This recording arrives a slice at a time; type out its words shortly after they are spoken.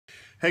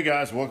Hey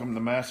guys, welcome to the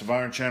Massive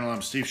Iron Channel.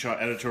 I'm Steve Shaw,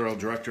 editorial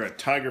director at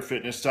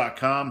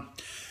tigerfitness.com.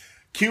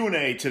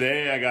 Q&A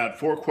today. I got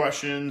 4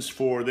 questions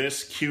for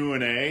this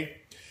Q&A.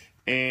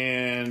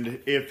 And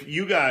if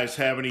you guys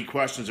have any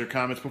questions or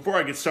comments, before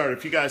I get started,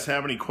 if you guys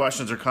have any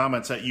questions or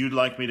comments that you'd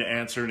like me to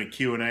answer in a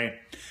Q&A,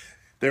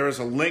 there is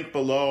a link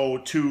below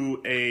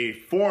to a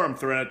forum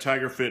thread at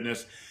Tiger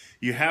Fitness.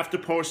 You have to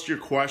post your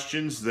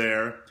questions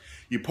there.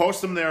 You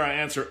post them there, I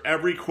answer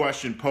every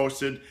question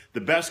posted. The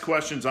best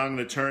questions I'm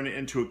going to turn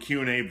into a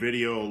Q&A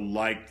video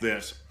like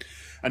this.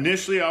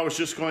 Initially, I was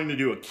just going to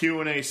do a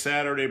Q&A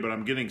Saturday, but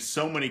I'm getting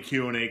so many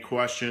Q&A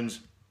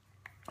questions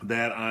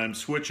that I'm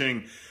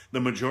switching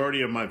the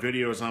majority of my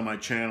videos on my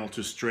channel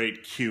to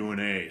straight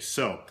Q&A.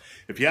 So,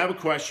 if you have a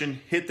question,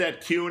 hit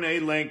that Q&A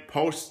link,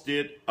 post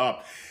it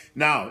up.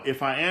 Now,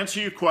 if I answer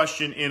your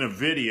question in a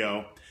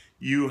video,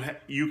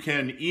 you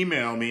can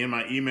email me, and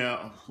my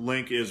email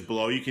link is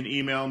below. You can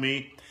email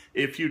me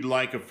if you'd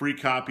like a free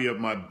copy of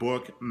my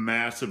book,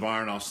 Massive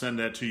Iron. I'll send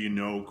that to you,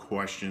 no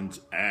questions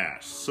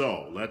asked.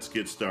 So, let's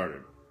get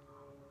started.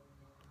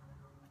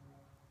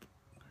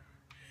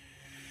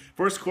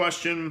 First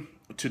question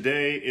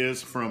today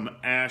is from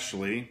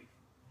Ashley.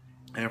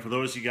 And for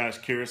those of you guys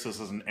curious,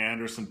 this is an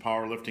Anderson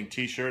powerlifting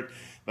t-shirt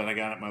that I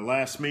got at my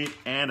last meet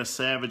and a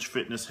Savage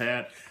Fitness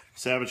hat.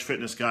 Savage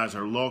Fitness guys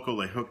are local.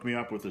 They hooked me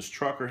up with this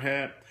trucker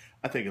hat.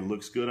 I think it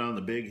looks good on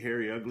the big,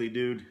 hairy, ugly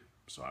dude,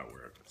 so I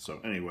wear it.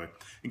 So anyway,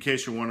 in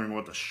case you're wondering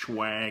what the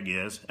swag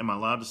is, am I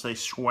allowed to say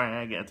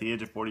swag at the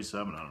age of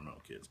 47? I don't know,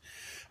 kids.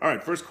 All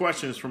right, first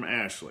question is from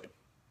Ashley.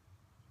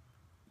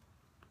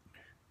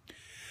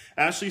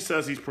 Ashley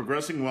says he's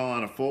progressing well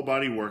on a full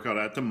body workout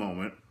at the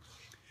moment.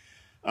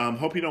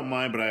 Hope you don't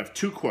mind, but I have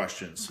 2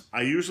 questions.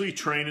 I usually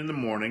train in the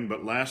morning,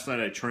 but last night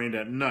I trained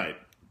at night.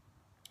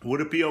 Would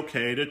it be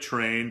okay to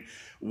train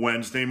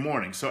Wednesday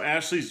morning? So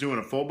Ashley's doing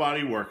a full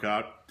body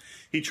workout.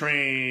 He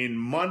trained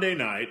Monday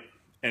night,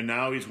 and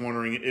now he's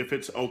wondering if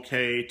it's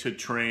okay to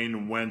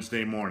train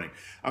Wednesday morning.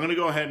 I'm going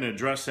to go ahead and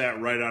address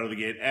that right out of the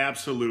gate.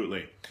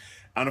 Absolutely.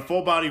 On a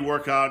full body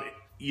workout,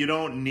 you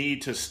don't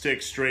need to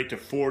stick straight to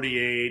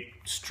 48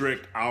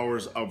 strict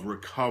hours of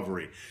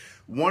recovery.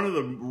 One of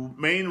the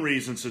main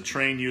reasons to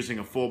train using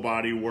a full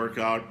body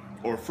workout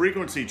or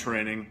frequency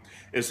training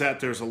is that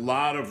there's a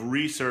lot of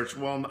research,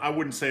 well, I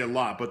wouldn't say a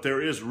lot, but there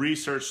is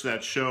research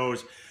that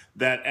shows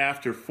that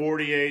after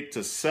 48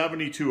 to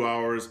 72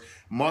 hours,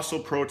 muscle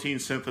protein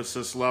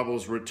synthesis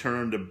levels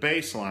return to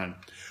baseline.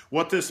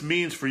 What this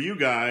means for you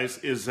guys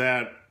is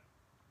that,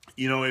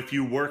 you know, if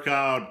you work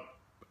out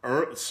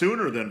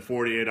sooner than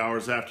 48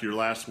 hours after your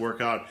last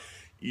workout,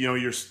 you know,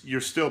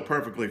 you're still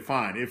perfectly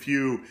fine. If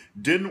you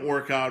didn't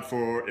work out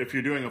if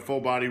you're doing a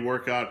full body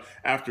workout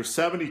after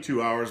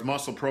 72 hours,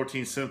 muscle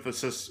protein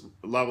synthesis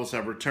levels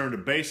have returned to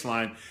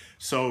baseline.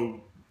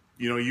 So,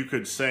 you know, you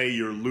could say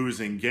you're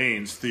losing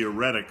gains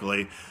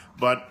theoretically.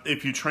 But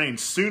if you train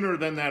sooner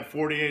than that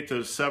 48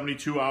 to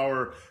 72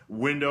 hour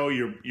window,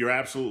 you're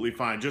absolutely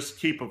fine. Just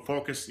keep a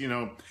focus, you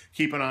know,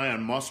 keep an eye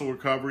on muscle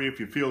recovery.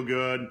 If you feel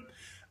good,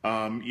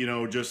 you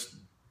know, just,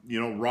 you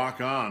know,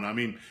 rock on. I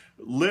mean,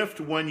 lift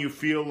when you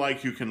feel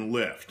like you can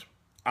lift.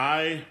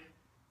 I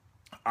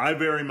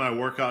vary my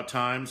workout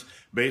times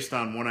based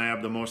on when I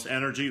have the most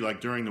energy.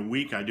 Like during the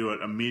week, I do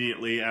it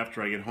immediately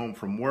after I get home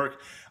from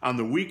work. On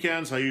the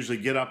weekends, I usually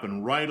get up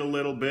and write a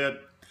little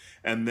bit,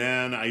 and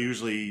then I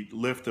usually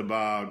lift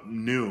about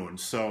noon.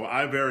 So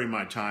I vary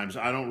my times.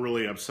 I don't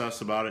really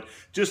obsess about it.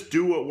 Just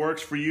do what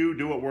works for you.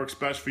 Do what works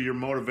best for your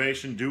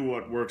motivation. Do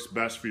what works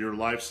best for your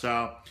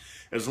lifestyle.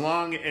 As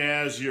long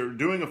as you're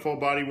doing a full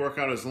body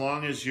workout, as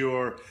long as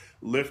you're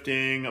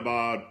lifting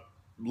about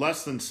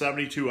less than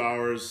 72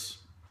 hours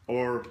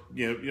or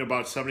you know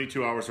about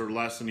 72 hours or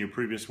less than your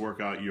previous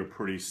workout, you're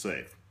pretty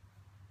safe.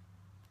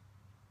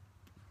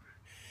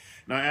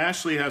 Now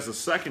Ashley has a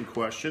second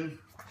question.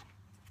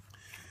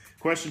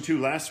 Question 2,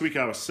 last week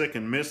I was sick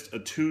and missed a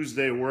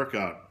Tuesday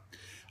workout.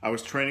 I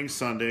was training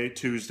Sunday,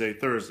 Tuesday,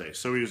 Thursday.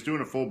 So he was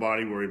doing a full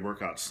body where he'd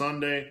work out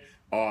Sunday,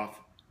 off,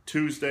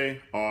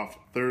 Tuesday, off,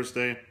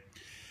 Thursday.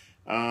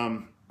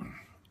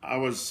 I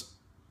was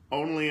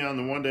only on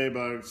the one day,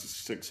 but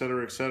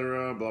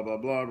etc., blah, blah,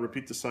 blah,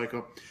 repeat the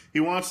cycle. He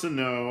wants to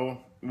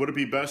know, would it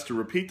be best to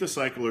repeat the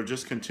cycle or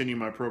just continue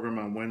my program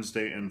on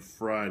Wednesday and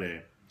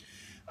Friday?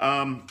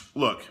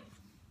 Look,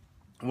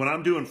 when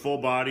I'm doing full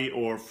body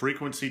or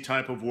frequency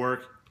type of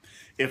work,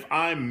 if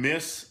I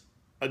miss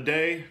a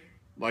day,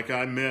 like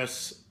I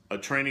miss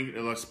a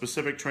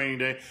specific training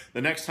day,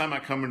 the next time I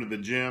come into the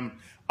gym,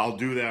 I'll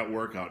do that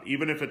workout,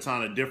 even if it's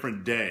on a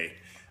different day.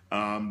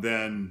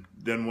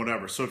 Then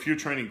whatever. So if you're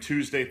training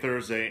Tuesday,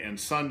 Thursday, and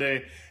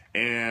Sunday,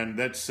 and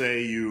let's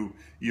say you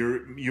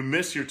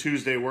miss your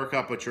Tuesday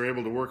workout, but you're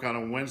able to work out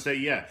on Wednesday,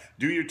 yeah,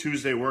 do your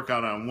Tuesday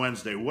workout on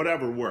Wednesday,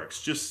 whatever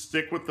works. Just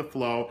stick with the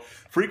flow.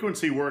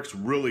 Frequency works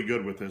really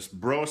good with this.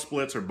 Bro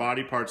splits or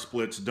body part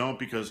splits don't,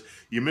 because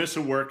you miss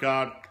a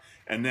workout,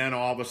 and then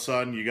all of a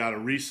sudden you got to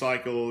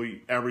recycle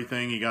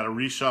everything, you got to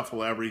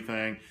reshuffle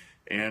everything,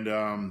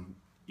 and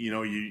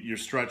you're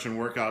stretching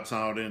workouts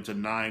out into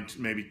 9,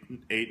 maybe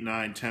 8,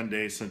 9, 10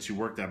 days since you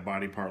worked that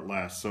body part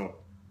last. So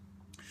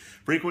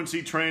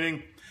frequency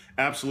training,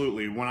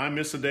 absolutely. When I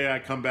miss a day, I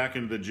come back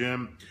into the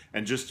gym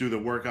and just do the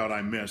workout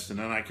I missed, and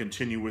then I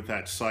continue with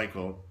that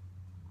cycle.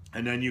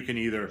 And then you can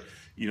either,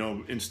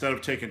 instead of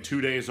taking 2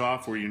 days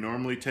off where you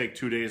normally take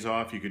 2 days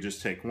off, you could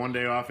just take 1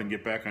 day off and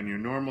get back on your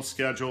normal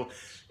schedule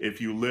if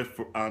you lift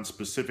on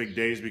specific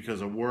days because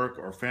of work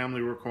or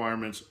family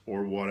requirements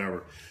or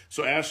whatever.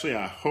 So Ashley,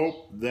 I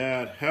hope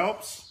that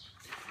helps.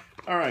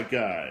 All right,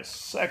 guys,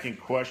 second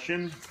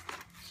question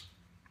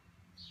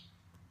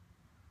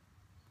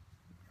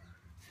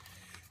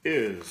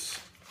is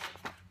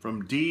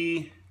from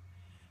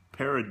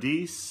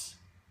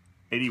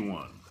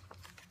BeardedBeastofD.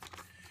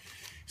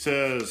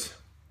 Says,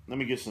 let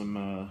me get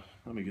something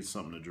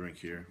to drink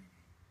here.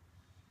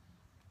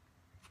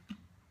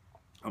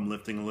 I'm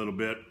lifting a little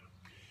bit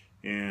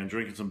and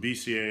drinking some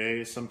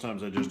BCAAs.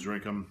 Sometimes I just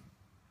drink them,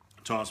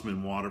 toss them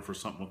in water for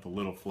something with a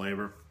little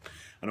flavor.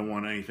 I don't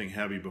want anything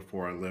heavy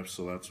before I lift,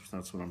 so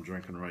that's what I'm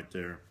drinking right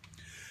there.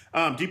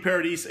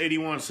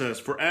 DParadise81 says,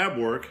 for ab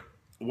work,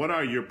 what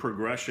are your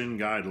progression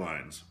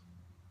guidelines?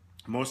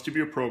 Most of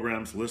your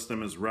programs list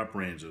them as rep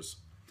ranges.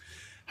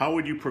 How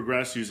would you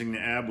progress using the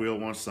ab wheel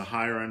once the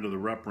higher end of the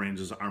rep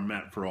ranges are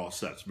met for all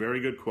sets?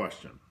 Very good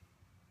question.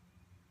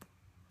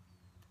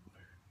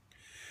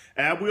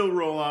 Ab wheel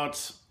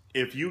rollouts,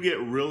 if you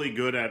get really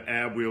good at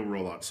ab wheel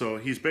rollouts, so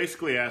he's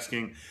basically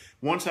asking,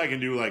 once I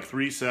can do like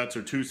 3 sets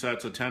or 2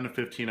 sets of 10 to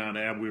 15 on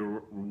ab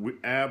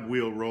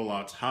wheel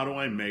rollouts, how do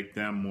I make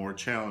them more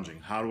challenging?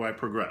 How do I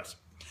progress?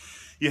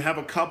 You have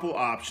a couple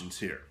options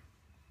here.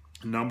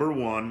 Number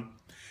one,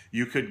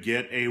 you could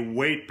get a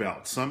weight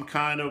belt, some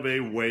kind of a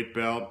weight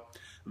belt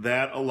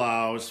that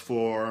allows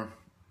for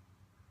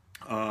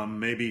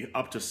maybe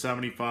up to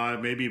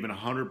 75, maybe even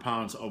 100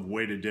 pounds of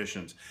weight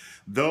additions.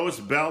 Those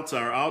belts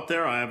are out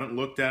there. I haven't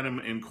looked at them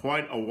in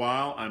quite a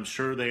while. I'm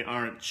sure they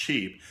aren't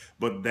cheap,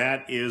 but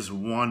that is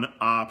one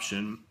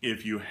option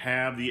if you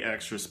have the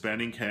extra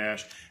spending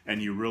cash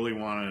and you really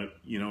want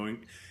to,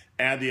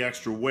 add the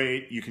extra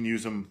weight. You can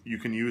use them. You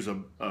can use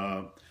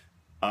a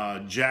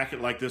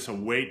jacket like this, a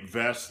weight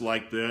vest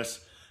like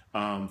this,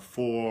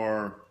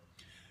 for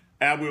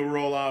ab wheel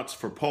rollouts,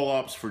 for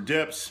pull-ups, for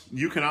dips.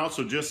 You can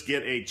also just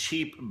get a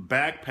cheap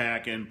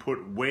backpack and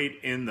put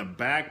weight in the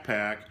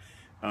backpack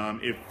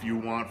if you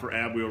want for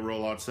ab wheel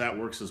rollouts. That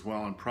works as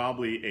well and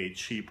probably a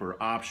cheaper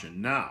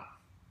option. Now,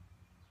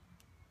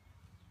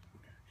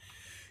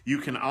 you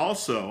can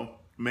also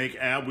make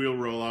ab wheel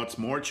rollouts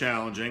more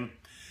challenging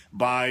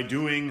by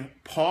doing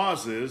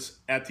pauses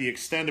at the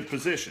extended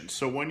position.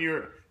 So when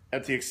you're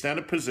at the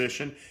extended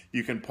position,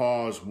 you can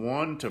pause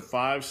 1 to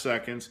 5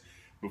 seconds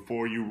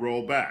before you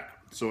roll back.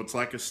 So it's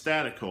like a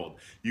static hold.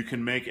 You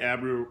can make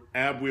ab wheel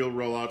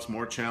rollouts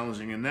more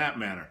challenging in that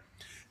manner.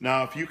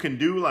 Now, if you can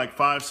do like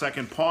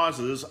 5-second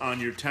pauses on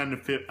your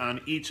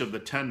on each of the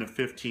 10 to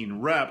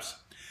 15 reps,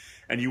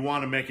 and you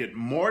want to make it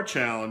more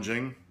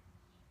challenging,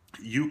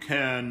 you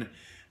can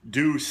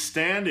do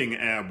standing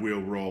ab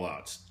wheel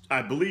rollouts.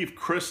 I believe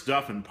Chris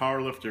Duffin,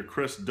 powerlifter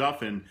Chris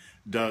Duffin,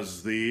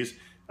 does these.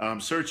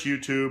 Search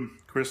YouTube,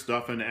 Chris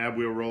Duffin ab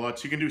wheel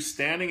rollouts. You can do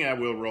standing ab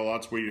wheel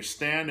rollouts where you're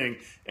standing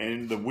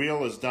and the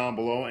wheel is down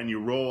below and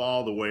you roll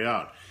all the way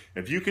out.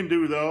 If you can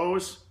do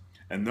those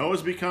and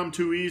those become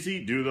too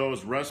easy, do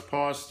those rest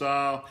pause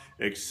style,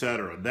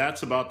 etc.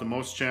 That's about the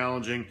most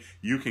challenging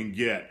you can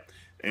get.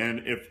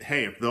 And if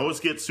those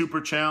get super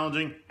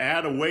challenging,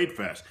 add a weight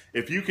vest.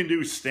 If you can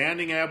do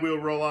standing ab wheel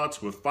rollouts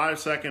with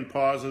 5-second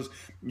pauses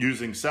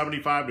using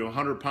 75 to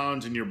 100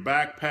 pounds in your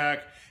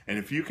backpack, and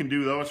if you can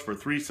do those for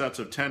 3 sets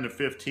of 10 to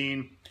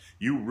 15,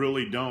 you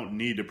really don't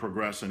need to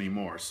progress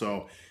anymore.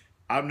 So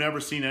I've never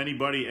seen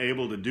anybody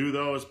able to do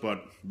those,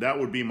 but that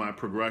would be my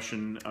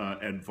progression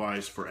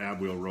advice for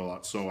ab wheel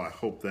rollouts. So I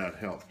hope that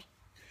helped.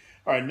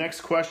 All right, next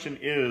question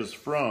is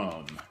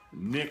from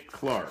Nick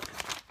Clark.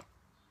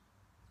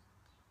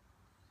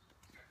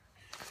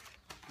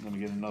 Let me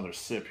get another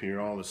sip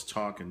here. All this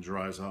talking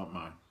dries out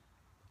my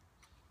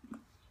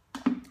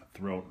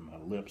throat and my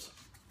lips.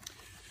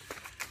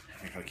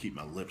 I gotta keep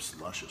my lips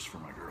luscious for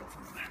my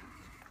girlfriend.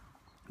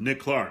 Nick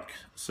Clark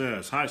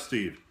says, hi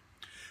Steve.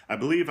 I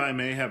believe I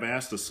may have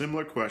asked a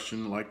similar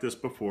question like this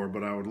before,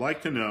 but I would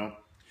like to know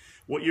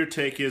what your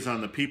take is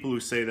on the people who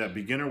say that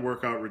beginner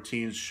workout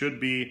routines should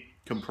be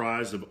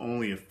comprised of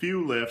only a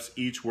few lifts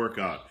each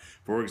workout.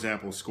 For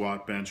example,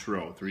 squat, bench,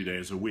 row, 3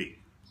 days a week.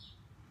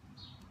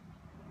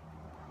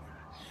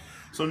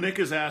 So Nick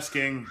is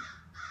asking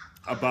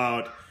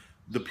about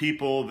the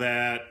people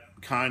that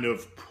kind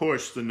of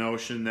push the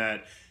notion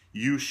that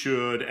you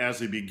should,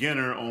 as a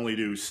beginner, only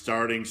do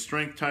starting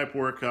strength type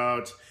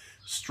workouts,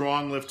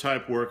 strong lift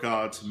type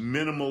workouts,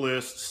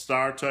 minimalist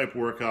star type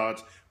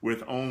workouts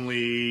with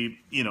only,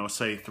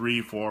 say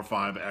 3, 4,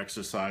 5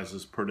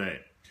 exercises per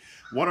day.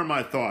 What are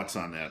my thoughts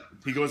on that?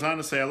 He goes on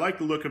to say, I like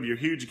the look of your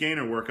huge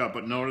gainer workout,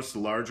 but notice the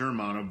larger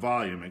amount of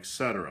volume,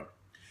 etc.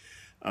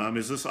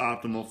 Is this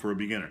optimal for a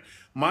beginner?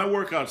 My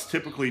workouts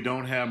typically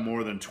don't have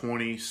more than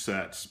 20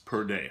 sets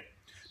per day.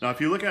 Now, if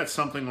you look at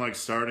something like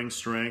starting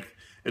strength,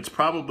 it's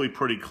probably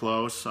pretty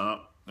close. A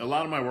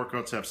lot of my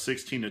workouts have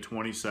 16 to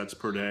 20 sets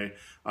per day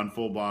on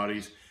full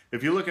bodies.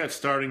 If you look at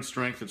starting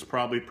strength, it's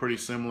probably pretty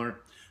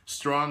similar.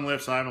 Strong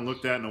lifts, I haven't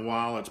looked at in a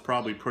while. It's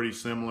probably pretty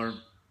similar,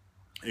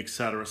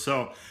 etc.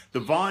 So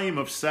the volume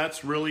of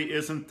sets really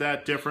isn't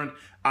that different.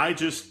 I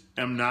just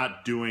am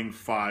not doing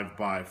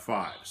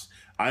 5x5s.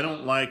 I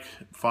don't like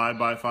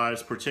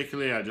 5x5s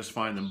particularly. I just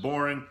find them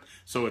boring,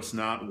 so it's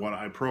not what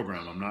I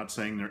program. I'm not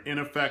saying they're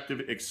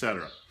ineffective,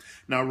 etc.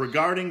 Now,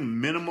 regarding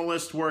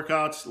minimalist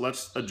workouts,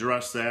 let's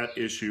address that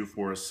issue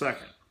for a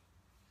second.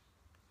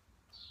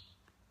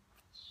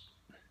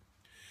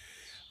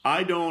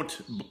 I don't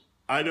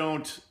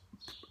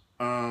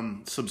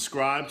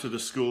subscribe to the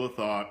school of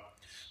thought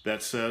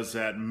that says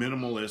that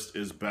minimalist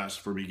is best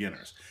for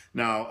beginners.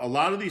 Now, a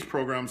lot of these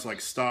programs like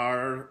the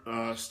Star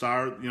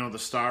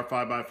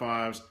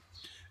 5x5s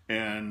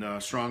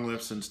and Strong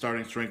Lifts and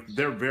Starting Strength,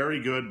 they're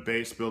very good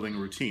base building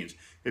routines.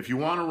 If you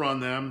want to run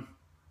them,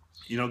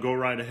 go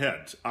right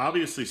ahead.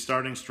 Obviously,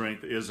 Starting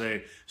Strength is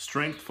a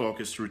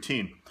strength-focused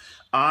routine.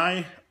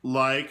 My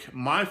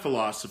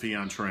philosophy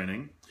on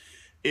training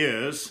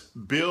is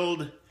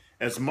build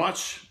as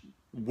much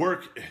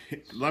work.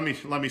 Let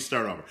me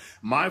start over.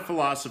 My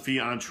philosophy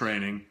on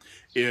training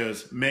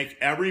is make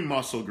every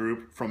muscle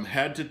group from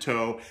head to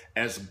toe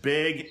as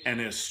big and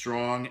as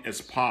strong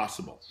as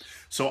possible.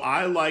 So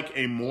I like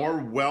a more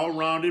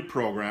well-rounded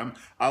program.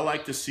 I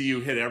like to see you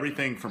hit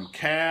everything from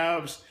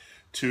calves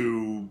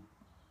to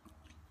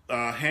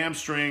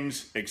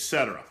hamstrings,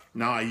 etc.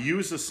 Now, I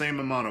use the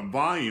same amount of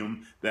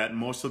volume that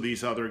most of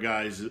these other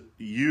guys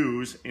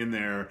use in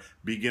their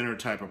beginner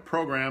type of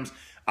programs.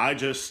 I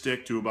just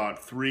stick to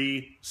about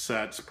 3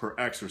 sets per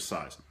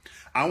exercise.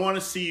 I want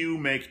to see you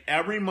make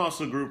every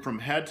muscle group from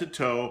head to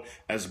toe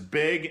as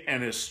big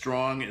and as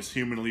strong as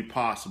humanly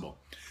possible.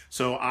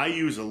 So I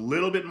use a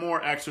little bit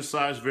more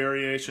exercise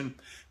variation,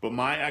 but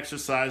my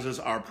exercises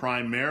are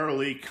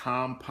primarily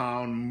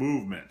compound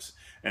movements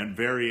and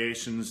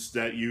variations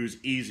that use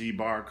easy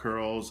bar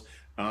curls,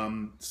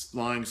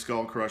 lying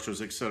skull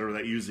crushers, etc.,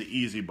 that use the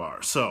easy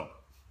bar. So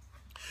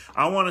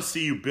I want to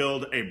see you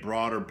build a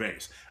broader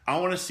base. I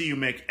want to see you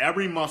make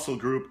every muscle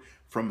group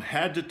from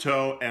head to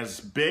toe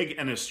as big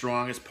and as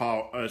strong as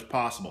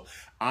possible.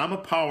 I'm a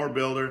power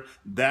builder.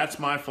 That's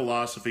my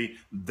philosophy.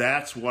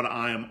 That's what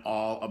I am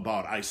all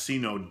about. I see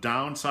no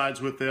downsides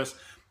with this.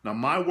 Now,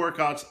 my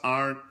workouts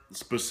aren't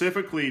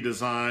specifically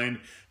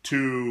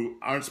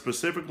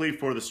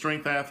for the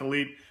strength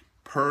athlete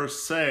per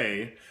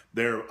se.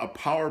 They're a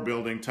power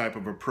building type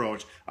of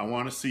approach. I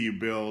want to see you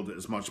build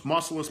as much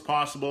muscle as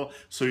possible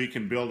so you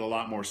can build a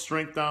lot more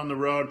strength down the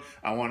road.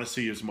 I want to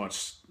see as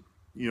much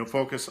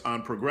focus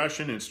on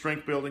progression and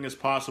strength building as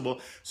possible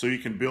so you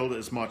can build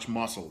as much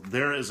muscle.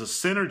 There is a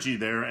synergy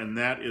there, and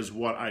that is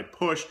what I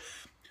push.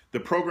 The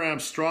program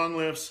Strong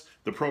Lifts,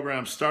 the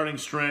program Starting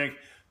Strength,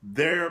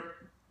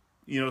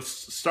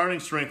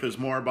 Starting Strength is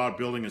more about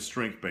building a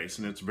strength base,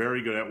 and it's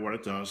very good at what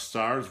it does.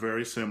 Star is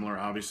very similar,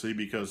 obviously,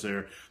 because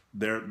they're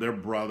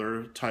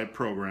brother type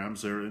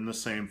programs. They're in the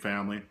same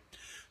family.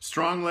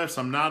 Strong Lifts,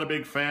 I'm not a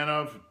big fan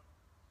of.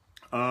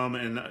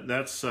 And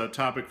that's a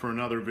topic for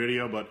another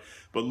video, but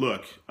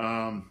look,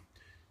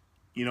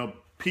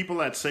 people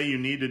that say you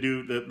need to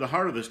do, the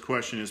heart of this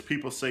question is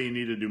people say you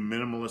need to do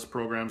minimalist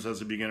programs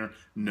as a beginner.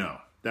 No,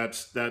 I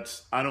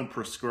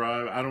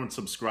don't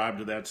subscribe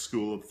to that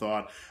school of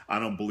thought. I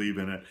don't believe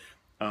in it.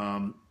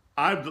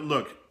 I've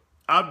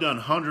done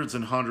hundreds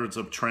and hundreds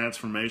of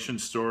transformation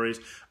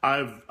stories.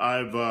 I've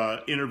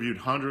interviewed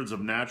hundreds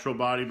of natural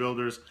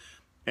bodybuilders,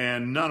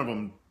 and none of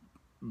them,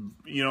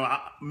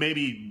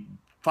 maybe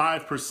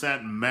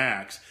 5%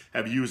 max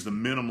have used the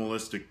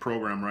minimalistic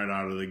program right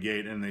out of the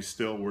gate, and they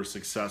still were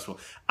successful.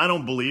 I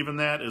don't believe in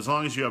that. As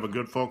long as you have a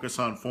good focus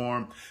on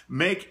form,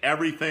 make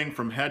everything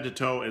from head to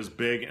toe as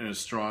big and as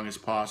strong as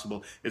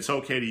possible. It's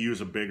okay to use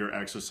a bigger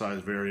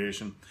exercise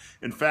variation.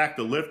 In fact,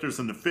 the lifters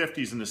in the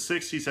 50s and the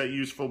 60s that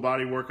use full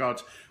body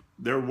workouts,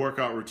 their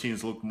workout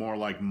routines look more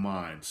like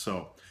mine.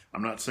 So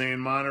I'm not saying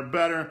mine are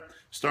better.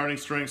 Starting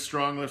Strength,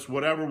 Strong Lifts,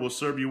 whatever will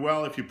serve you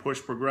well if you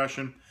push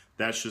progression.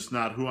 That's just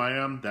not who I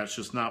am. That's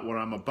just not what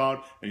I'm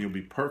about. And you'll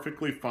be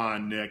perfectly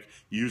fine, Nick,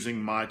 using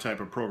my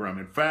type of program.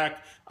 In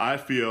fact, I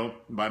feel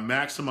by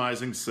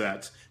maximizing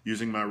sets,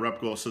 using my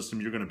rep goal system,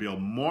 you're going to build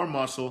more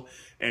muscle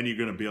and you're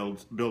going to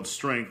build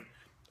strength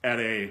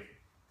in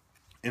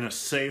a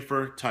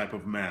safer type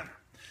of manner.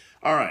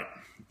 All right,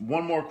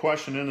 one more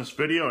question in this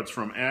video. It's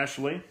from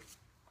Ashley.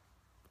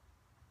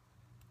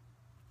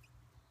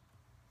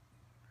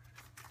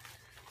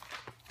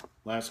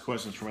 Last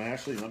question's from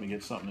Ashley. Let me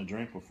get something to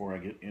drink before I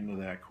get into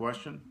that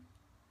question.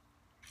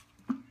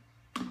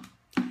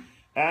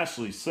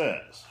 Ashley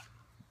says,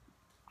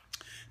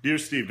 Dear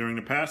Steve, during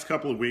the past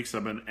couple of weeks,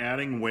 I've been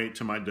adding weight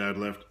to my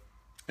deadlift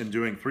and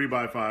doing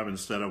 3x5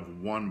 instead of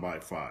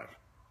 1x5.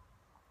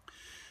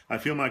 I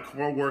feel my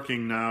core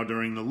working now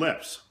during the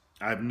lifts.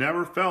 I've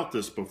never felt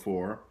this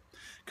before.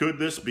 Could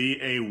this be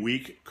a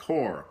weak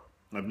core?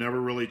 I've never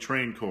really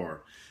trained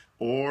core.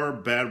 or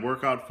bad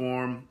workout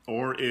form,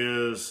 or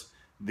is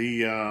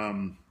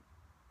the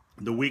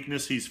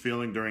weakness he's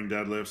feeling during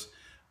deadlifts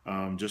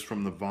just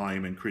from the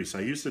volume increase.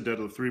 I used to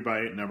deadlift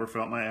 3x8, never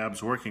felt my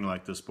abs working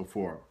like this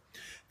before.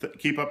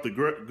 Keep up the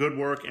good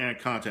work and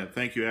content.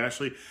 Thank you,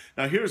 Ashley.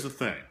 Now here's the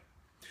thing.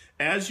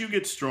 As you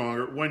get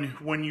stronger,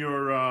 when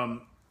your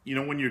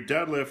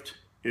deadlift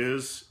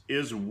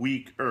is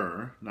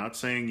weaker, not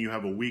saying you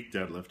have a weak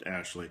deadlift,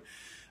 Ashley,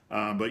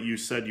 but you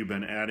said you've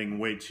been adding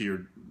weight to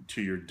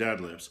your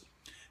deadlifts.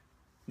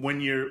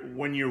 When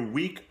you're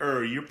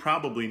weaker, you're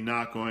probably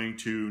not going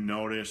to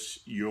notice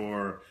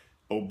your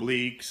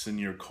obliques and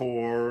your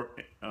core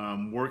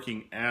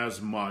working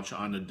as much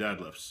on the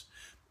deadlifts.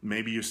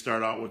 Maybe you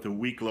start out with a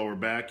weak lower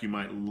back. You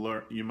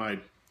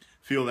might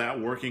feel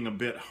that working a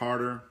bit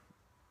harder,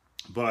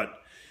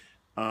 but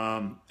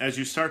as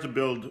you start to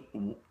build,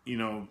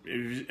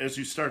 as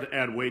you start to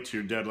add weight to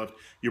your deadlift,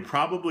 you're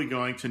probably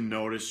going to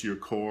notice your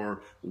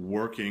core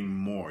working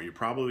more. You're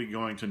probably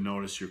going to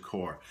notice your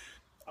core.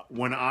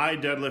 When I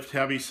deadlift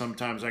heavy,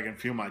 sometimes I can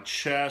feel my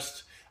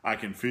chest. I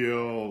can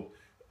feel,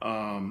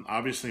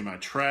 obviously, my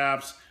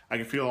traps. I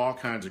can feel all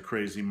kinds of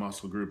crazy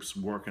muscle groups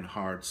working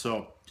hard.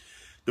 So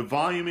the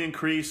volume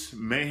increase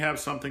may have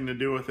something to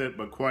do with it,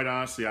 but quite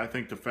honestly, I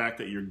think the fact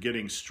that you're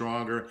getting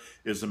stronger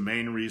is the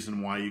main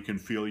reason why you can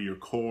feel your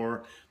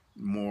core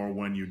more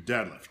when you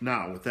deadlift.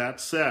 Now, with that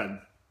said,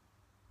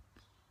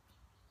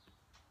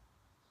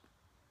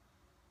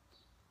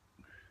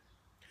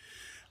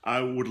 I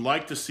would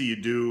like to see you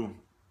do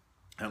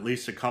at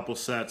least a couple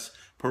sets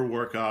per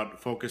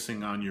workout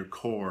focusing on your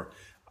core.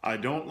 I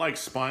don't like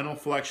spinal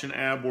flexion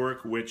ab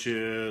work, which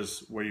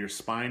is where your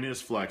spine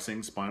is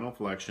flexing, spinal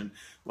flexion,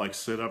 like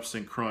sit-ups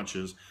and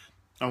crunches.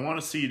 I want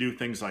to see you do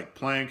things like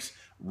planks,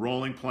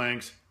 rolling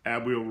planks,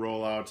 ab wheel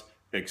rollouts,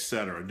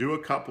 etc. Do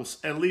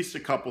at least a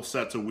couple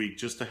sets a week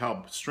just to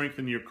help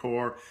strengthen your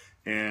core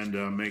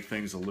and make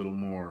things a little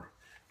more,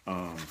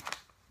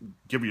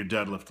 give your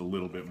deadlift a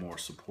little bit more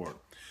support.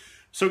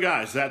 So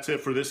guys, that's it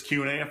for this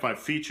Q&A. If I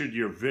featured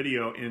your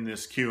video in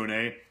this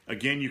Q&A,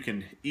 again, you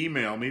can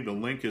email me. The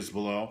link is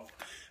below.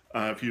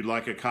 If you'd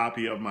like a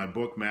copy of my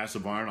book,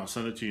 Massive Iron, I'll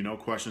send it to you, no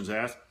questions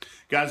asked.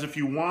 Guys, if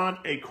you want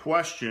a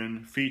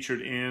question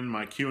featured in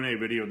my Q&A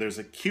video, there's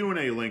a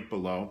Q&A link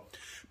below.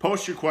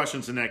 Post your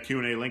questions in that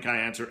Q&A link. I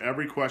answer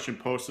every question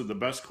posted. The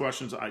best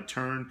questions I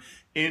turn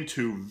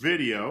into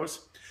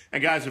videos.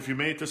 And guys, if you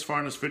made it this far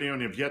in this video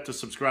and you've yet to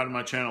subscribe to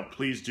my channel,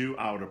 please do.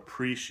 I would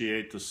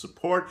appreciate the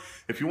support.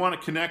 If you want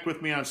to connect with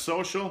me on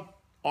social,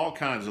 all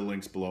kinds of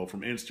links below,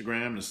 from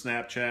Instagram to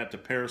Snapchat to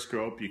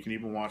Periscope. You can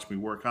even watch me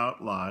work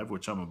out live,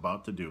 which I'm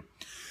about to do.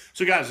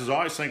 So guys, as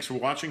always, thanks for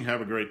watching. Have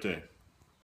a great day.